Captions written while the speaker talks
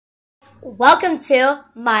welcome to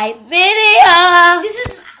my video. This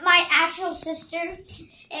is my actual sister,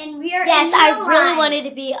 and we are. Yes, I really wanted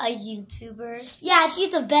to be a YouTuber. Yeah,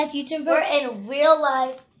 she's the best YouTuber. We're in real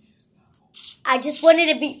life. I just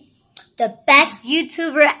wanted to be the best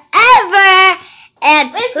YouTuber ever. And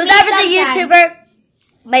who's ever the YouTuber?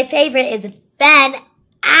 My favorite is Ben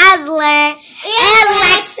Asler and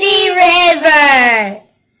Lexi River.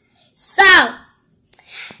 So,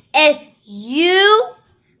 if you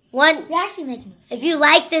want, if you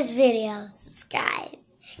like this video, subscribe.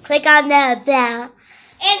 Click on the bell.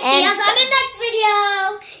 And see us on the next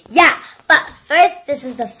video. Yeah, but first, this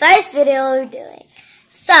is the first video we're doing.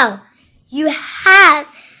 So, you have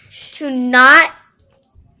to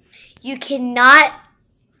you cannot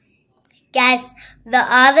guess the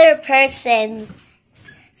other person's.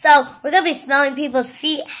 So, we're going to be smelling people's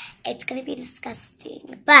feet. It's going to be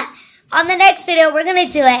disgusting. But, on the next video, we're going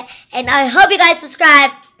to do it. And I hope you guys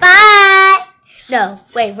subscribe. Bye! No,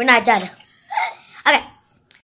 wait, we're not done. Okay.